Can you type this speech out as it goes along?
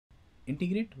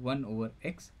Integrate 1 over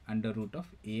x under root of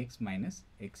ax minus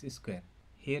x square.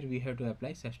 Here we have to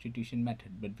apply substitution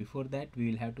method, but before that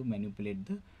we will have to manipulate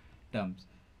the terms.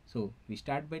 So we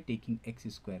start by taking x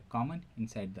square common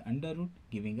inside the under root,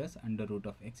 giving us under root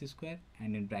of x square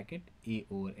and in bracket a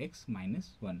over x minus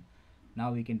 1.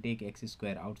 Now we can take x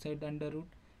square outside the under root,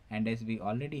 and as we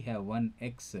already have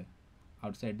 1x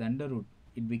outside the under root,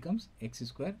 it becomes x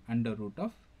square under root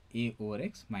of a over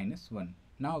x minus 1.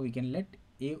 Now we can let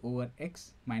a over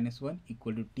x minus 1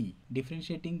 equal to t.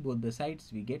 Differentiating both the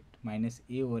sides, we get minus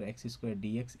a over x square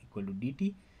dx equal to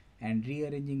dt, and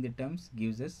rearranging the terms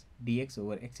gives us dx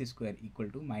over x square equal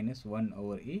to minus 1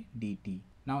 over a dt.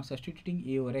 Now substituting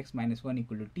a over x minus 1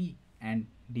 equal to t and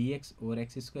dx over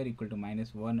x square equal to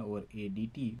minus 1 over a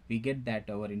dt, we get that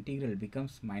our integral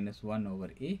becomes minus 1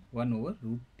 over a 1 over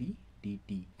root t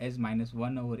dt. As minus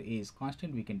 1 over a is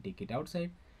constant, we can take it outside,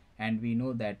 and we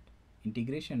know that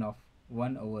integration of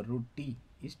 1 over root t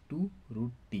is 2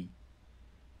 root t.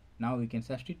 Now we can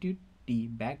substitute t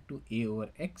back to a over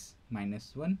x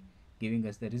minus 1, giving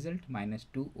us the result minus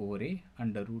 2 over a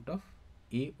under root of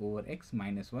a over x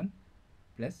minus 1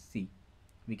 plus c.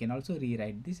 We can also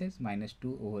rewrite this as minus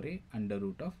 2 over a under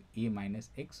root of a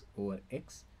minus x over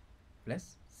x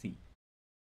plus c.